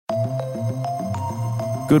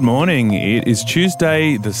Good morning. It is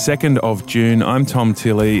Tuesday, the 2nd of June. I'm Tom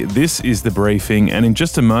Tilley. This is The Briefing, and in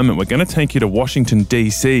just a moment, we're going to take you to Washington,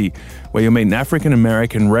 D.C., where you'll meet an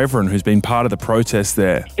African-American reverend who's been part of the protest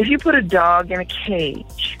there. If you put a dog in a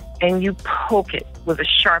cage and you poke it with a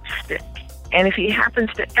sharp stick, and if he happens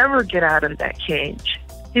to ever get out of that cage,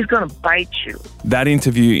 he's going to bite you. That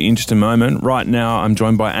interview in just a moment. Right now, I'm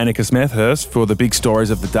joined by Annika Smethurst for the big stories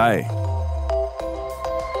of the day.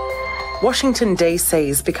 Washington, D.C.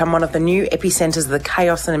 has become one of the new epicentres of the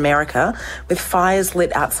chaos in America, with fires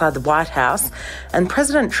lit outside the White House, and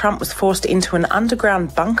President Trump was forced into an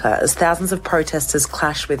underground bunker as thousands of protesters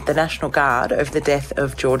clashed with the National Guard over the death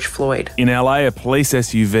of George Floyd. In LA, a police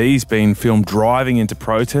SUV's been filmed driving into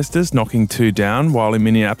protesters, knocking two down, while in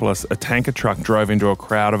Minneapolis, a tanker truck drove into a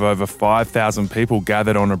crowd of over 5,000 people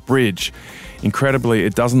gathered on a bridge. Incredibly,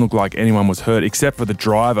 it doesn't look like anyone was hurt except for the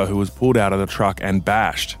driver, who was pulled out of the truck and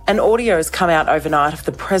bashed. An audio has come out overnight of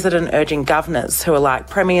the president urging governors, who are like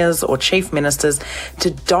premiers or chief ministers,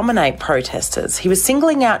 to dominate protesters. He was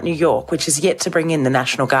singling out New York, which is yet to bring in the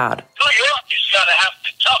National Guard. New York is going to have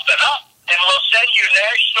to toughen up, and we'll send you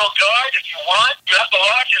National Guard if you want. You have the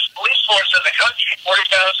largest police force in the country,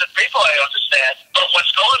 40,000 people, I understand. But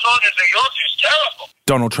what's going on in New York is terrible.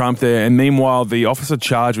 Donald Trump there, and meanwhile, the officer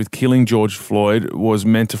charged with killing George Floyd was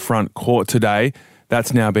meant to front court today.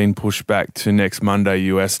 That's now been pushed back to next Monday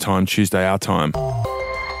US time, Tuesday our time.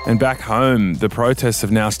 And back home, the protests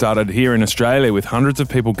have now started here in Australia, with hundreds of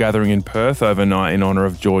people gathering in Perth overnight in honour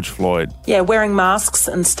of George Floyd. Yeah, wearing masks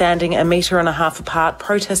and standing 1.5 metres apart,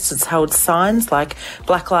 protesters held signs like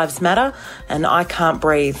Black Lives Matter and I Can't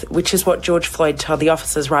Breathe, which is what George Floyd told the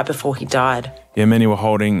officers right before he died. Yeah, many were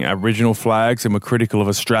holding Aboriginal flags and were critical of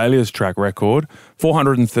Australia's track record.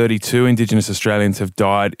 432 Indigenous Australians have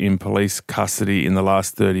died in police custody in the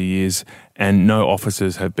last 30 years, and no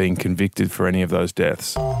officers have been convicted for any of those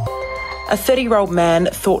deaths. A 30-year-old man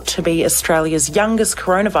thought to be Australia's youngest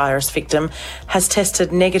coronavirus victim has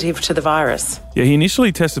tested negative to the virus. Yeah, he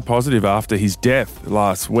initially tested positive after his death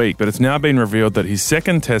last week, but it's now been revealed that his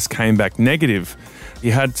second test came back negative. He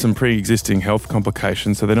had some pre-existing health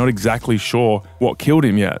complications, so they're not exactly sure what killed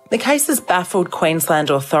him yet. The case has baffled Queensland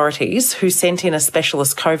authorities, who sent in a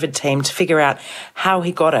specialist COVID team to figure out how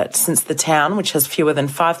he got it, since the town, which has fewer than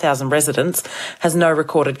 5,000 residents, has no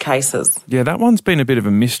recorded cases. Yeah, that one's been a bit of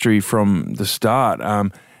a mystery from the start.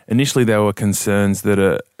 Initially, there were concerns that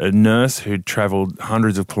a nurse who'd travelled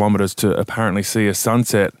hundreds of kilometres to apparently see a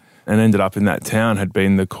sunset and ended up in that town had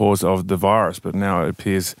been the cause of the virus, but now it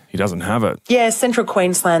appears he doesn't have it. Yeah, central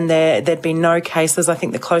Queensland, there'd been no cases. I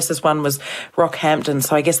think the closest one was Rockhampton,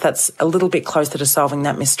 so I guess that's a little bit closer to solving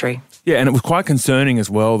that mystery. Yeah, and it was quite concerning as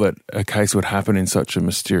well that a case would happen in such a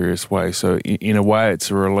mysterious way. So in a way,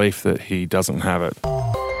 it's a relief that he doesn't have it.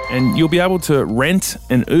 And you'll be able to rent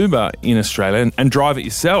an Uber in Australia and drive it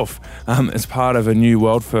yourself as part of a new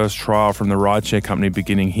world-first trial from the rideshare company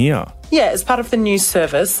beginning here. Yeah, as part of the new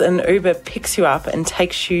service, an Uber picks you up and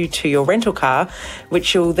takes you to your rental car,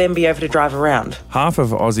 which you'll then be able to drive around. Half of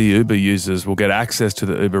Aussie Uber users will get access to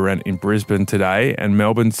the Uber rent in Brisbane today, and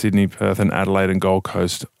Melbourne, Sydney, Perth and Adelaide and Gold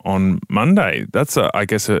Coast on Monday. That's, I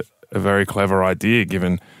guess, a very clever idea,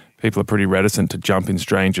 given people are pretty reticent to jump in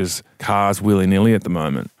strangers' cars willy-nilly at the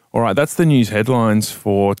moment. All right, that's the news headlines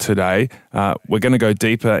for today. We're going to go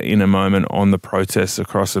deeper in a moment on the protests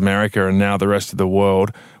across America and now the rest of the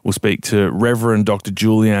world. We'll speak to Reverend Dr.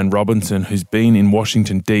 Julianne Robinson, who's been in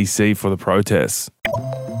Washington, D.C. for the protests.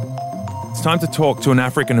 It's time to talk to an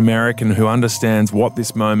African-American who understands what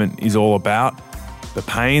this moment is all about, the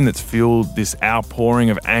pain that's fueled this outpouring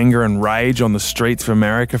of anger and rage on the streets of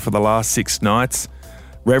America for the last 6 nights.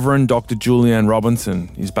 Reverend Dr. Julianne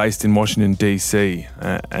Robinson is based in Washington, D.C.,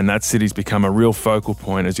 and that city's become a real focal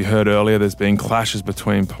point. As you heard earlier, there's been clashes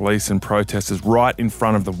between police and protesters right in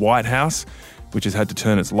front of the White House, which has had to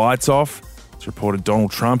turn its lights off. It's reported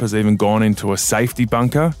Donald Trump has even gone into a safety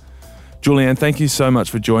bunker. Julianne, thank you so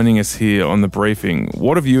much for joining us here on The Briefing.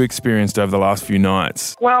 What have you experienced over the last few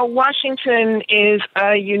nights? Well, Washington is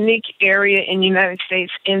a unique area in the United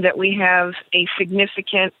States in that we have a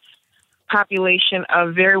significant population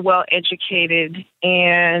of very well-educated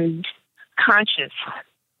and conscious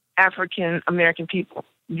African-American people.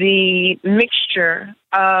 The mixture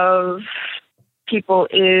of people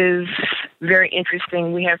is very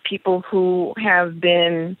interesting. We have people who have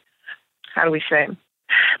been,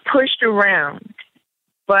 pushed around,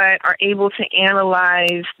 but are able to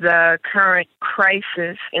analyze the current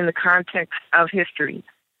crisis in the context of history.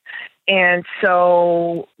 And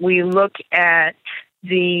so we look at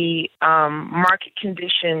the market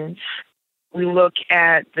conditions, we look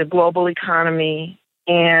at the global economy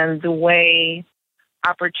and the way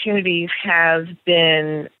opportunities have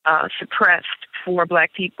been suppressed for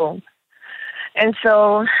Black people. And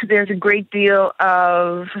so there's a great deal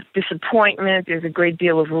of disappointment, there's a great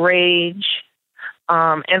deal of rage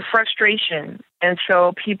and frustration. And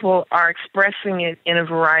so people are expressing it in a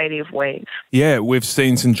variety of ways. Yeah, we've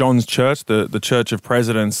seen St. John's Church, the Church of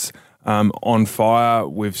Presidents, on fire.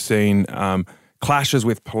 We've seen clashes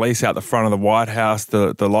with police out the front of the White House.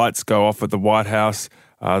 The lights go off at the White House.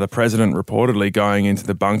 The president reportedly going into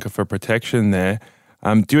the bunker for protection there.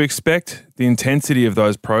 Do you expect the intensity of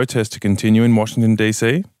those protests to continue in Washington,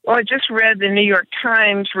 D.C.? Well, I just read the New York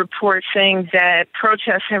Times report saying that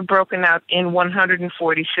protests have broken out in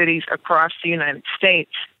 140 cities across the United States.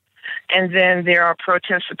 And then there are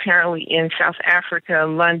protests apparently in South Africa,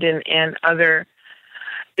 London, and other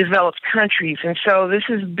developed countries. And so this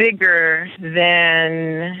is bigger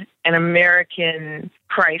than an American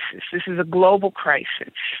crisis. This is a global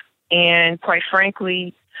crisis. And quite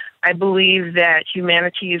frankly, I believe that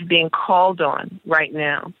humanity is being called on right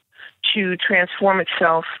now to transform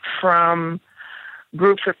itself from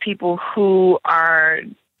groups of people who are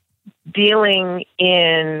dealing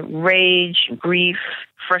in rage, grief,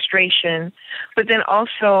 frustration, but then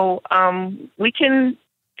also we can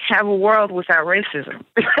have a world without racism.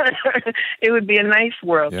 It would be a nice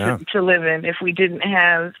world to live in if we didn't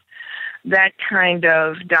have that kind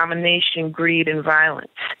of domination, greed, and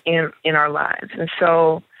violence in our lives. And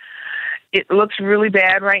so it looks really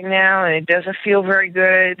bad right now, and it doesn't feel very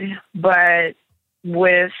good, but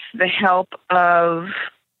with the help of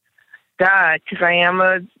God, because I am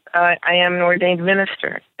an ordained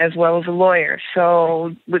minister as well as a lawyer.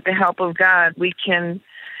 So with the help of God, we can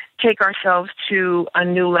take ourselves to a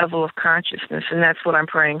new level of consciousness, and that's what I'm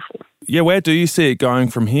praying for. Yeah, where do you see it going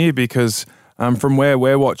from here? Because from where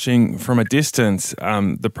we're watching from a distance,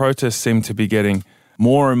 the protests seem to be getting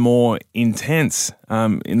more and more intense.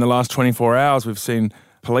 In the last 24 hours, we've seen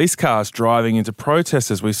police cars driving into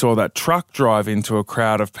protesters. We saw that truck drive into a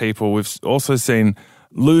crowd of people. We've also seen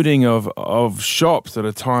looting of shops at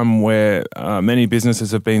a time where many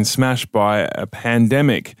businesses have been smashed by a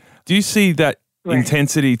pandemic. Do you see that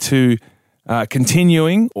intensity to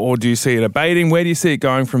continuing, or do you see it abating? Where do you see it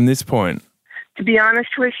going from this point? To be honest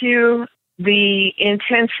with you, the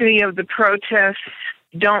intensity of the protests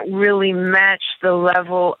don't really match the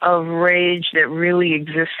level of rage that really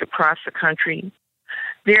exists across the country.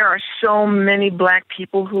 There are so many Black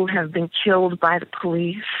people who have been killed by the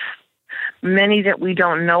police, many that we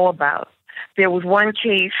don't know about. There was one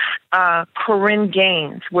case, Corinne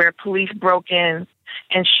Gaines, where police broke in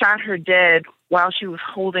and shot her dead while she was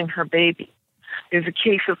holding her baby. There's a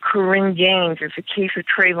case of Corinne Gaines. There's a case of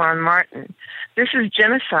Trayvon Martin. This is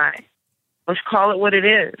genocide. Let's call it what it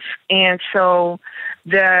is. And so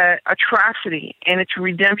the atrocity and its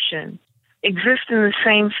redemption exist in the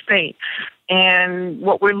same space. And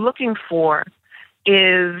what we're looking for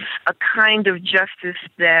is a kind of justice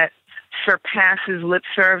that surpasses lip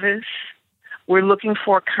service. We're looking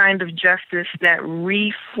for a kind of justice that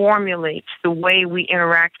reformulates the way we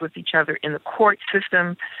interact with each other in the court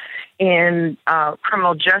system, in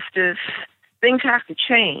criminal justice. Things have to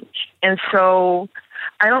change. And so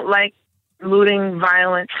I don't like looting,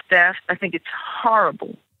 violence, theft. I think it's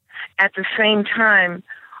horrible. At the same time,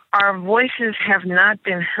 our voices have not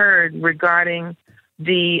been heard regarding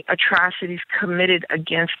the atrocities committed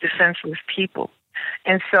against defenseless people.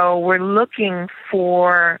 And so we're looking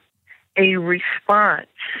for a response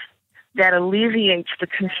that alleviates the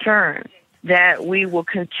concern that we will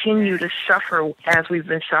continue to suffer as we've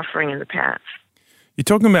been suffering in the past. You're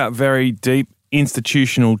talking about very deep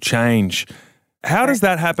institutional change. How does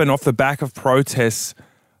that happen off the back of protests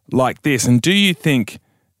like this? And do you think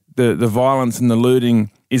the violence and the looting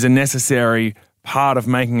is a necessary part of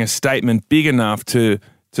making a statement big enough to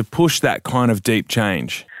push that kind of deep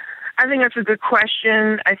change? I think that's a good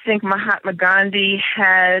question. I think Mahatma Gandhi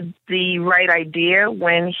had the right idea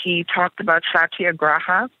when he talked about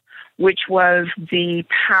satyagraha, which was the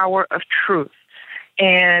power of truth.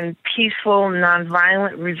 And peaceful,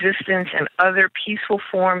 nonviolent resistance and other peaceful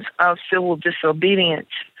forms of civil disobedience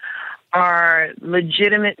are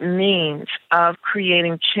legitimate means of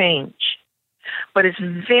creating change. But it's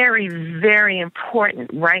very, very important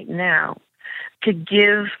right now to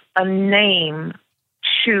give a name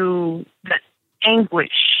to the anguish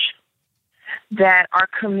that our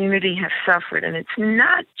community has suffered. And it's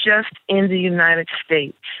not just in the United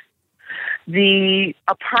States. The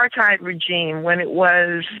apartheid regime, when it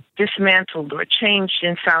was dismantled or changed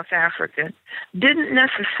in South Africa, didn't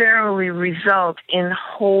necessarily result in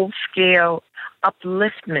whole-scale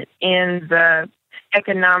upliftment in the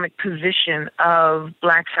economic position of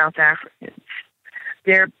Black South Africans.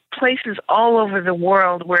 There are places all over the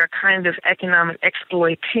world where a kind of economic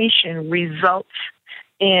exploitation results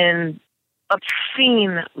in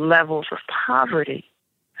obscene levels of poverty.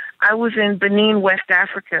 I was in Benin, West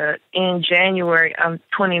Africa in January of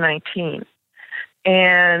 2019,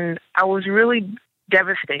 and I was really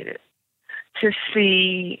devastated to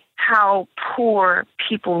see how poor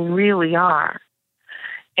people really are.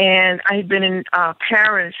 And I had been in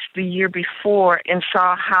Paris the year before and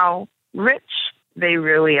saw how rich they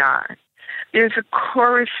really are. There's a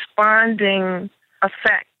corresponding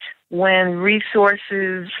effect when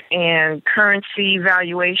resources and currency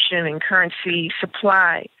valuation and currency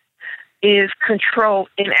supply is controlled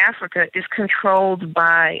in Africa, is controlled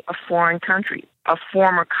by a foreign country, a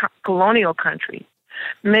former colonial country.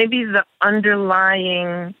 Maybe the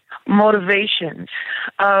underlying motivations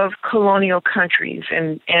of colonial countries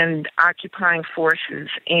and occupying forces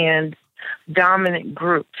and dominant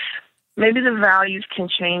groups, maybe the values can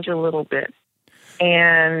change a little bit.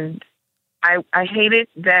 And I hate it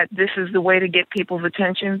that this is the way to get people's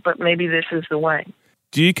attention, but maybe this is the way.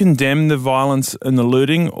 Do you condemn the violence and the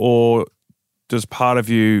looting, or does part of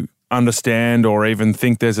you understand or even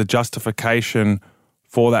think there's a justification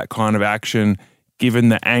for that kind of action given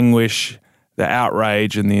the anguish, the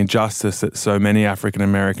outrage and the injustice that so many African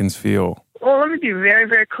Americans feel? Well, let me be very,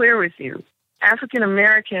 very clear with you. African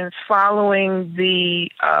Americans, following the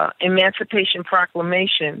Emancipation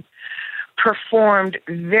Proclamation, performed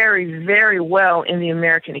very, very well in the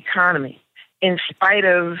American economy, in spite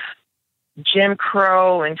of Jim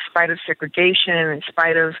Crow, in spite of segregation, in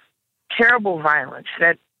spite of terrible violence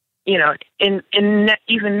that, you know,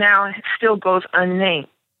 even now it still goes unnamed.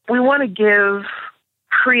 We want to give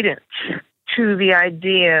credence to the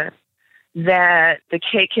idea that the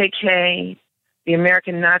KKK, the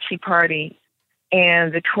American Nazi Party,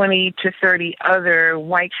 and the 20 to 30 other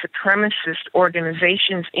white supremacist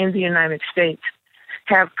organizations in the United States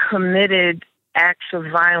have committed acts of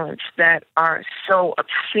violence that are so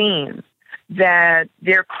obscene that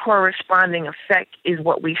their corresponding effect is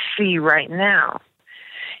what we see right now.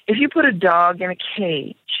 If you put a dog in a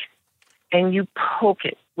cage and you poke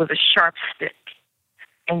it with a sharp stick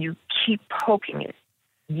and you keep poking it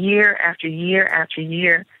year after year after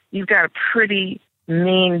year, you've got a pretty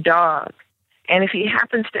mean dog. And if he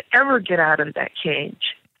happens to ever get out of that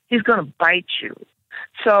cage, he's going to bite you.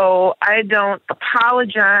 So I don't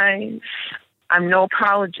apologize. I'm no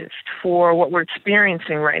apologist for what we're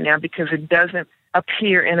experiencing right now because it doesn't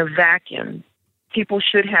appear in a vacuum. People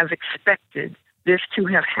should have expected this to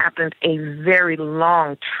have happened a very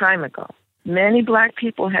long time ago. Many black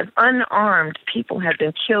people unarmed people have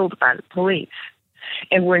been killed by the police,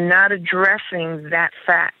 and we're not addressing that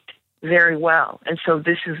fact very well. And so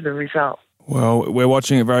this is the result. Well, we're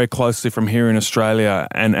watching it very closely from here in Australia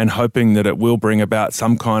and hoping that it will bring about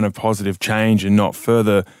some kind of positive change and not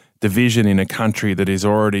further division in a country that is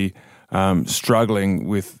already struggling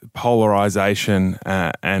with polarisation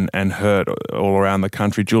and hurt all around the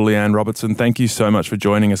country. Julianne Robertson, thank you so much for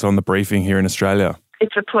joining us on The Briefing here in Australia.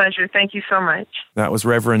 It's a pleasure. Thank you so much. That was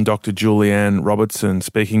Reverend Dr. Julianne Robertson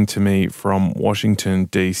speaking to me from Washington,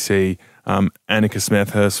 D.C. Annika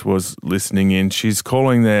Smethurst was listening in. She's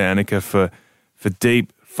calling there, Annika, for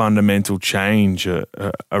deep fundamental change, a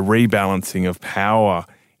rebalancing of power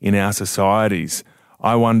in our societies.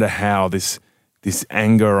 I wonder how this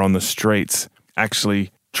anger on the streets actually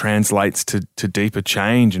translates to deeper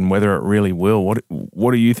change and whether it really will.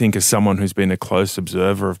 What do you think as someone who's been a close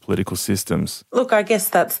observer of political systems? Look, I guess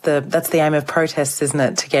that's the aim of protests, isn't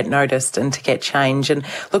it? To get noticed and to get change. And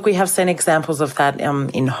look, we have seen examples of that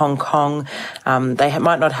in Hong Kong. They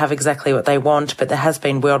might not have exactly what they want, but there has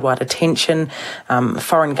been worldwide attention.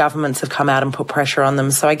 Foreign governments have come out and put pressure on them.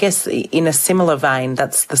 So I guess in a similar vein,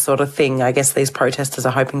 that's the sort of thing I guess these protesters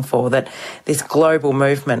are hoping for, that this global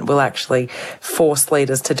movement will actually force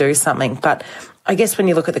leaders to do something. But I guess when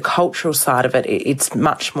you look at the cultural side of it, it's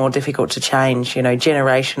much more difficult to change. You know,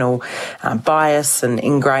 generational bias and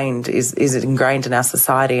is ingrained in our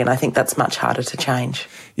society, and I think that's much harder to change.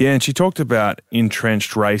 Yeah, and she talked about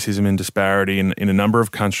entrenched racism and disparity in a number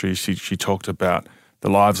of countries. She talked about the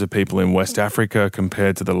lives of people in West Africa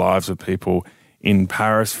compared to the lives of people in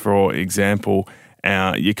Paris, for example.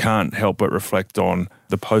 You can't help but reflect on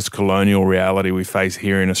the post-colonial reality we face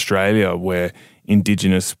here in Australia, where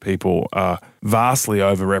Indigenous people are vastly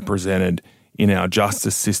overrepresented in our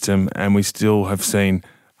justice system, and we still have seen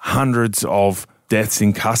hundreds of deaths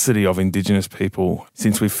in custody of Indigenous people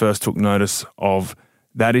since we first took notice of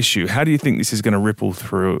that issue. How do you think this is going to ripple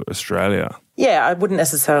through Australia? Yeah, I wouldn't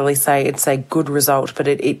necessarily say it's a good result, but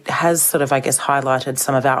it has sort of, I guess, highlighted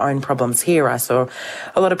some of our own problems here. I saw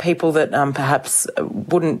a lot of people that perhaps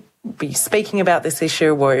wouldn't be speaking about this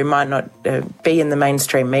issue, or it might not be in the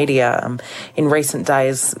mainstream media. In recent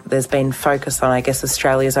days, there's been focus on, I guess,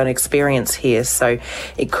 Australia's own experience here. So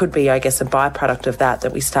it could be, I guess, a byproduct of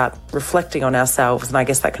that we start reflecting on ourselves, and I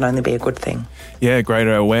guess that can only be a good thing. Yeah,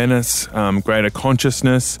 greater awareness, greater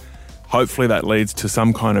consciousness. Hopefully that leads to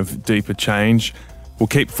some kind of deeper change. We'll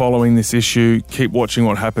keep following this issue, keep watching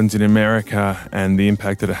what happens in America and the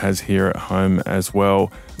impact that it has here at home as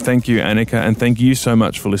well. Thank you, Annika, and thank you so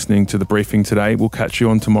much for listening to The Briefing today. We'll catch you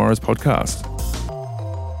on tomorrow's podcast.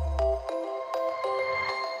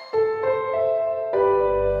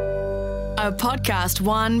 A Podcast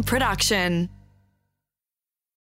One production.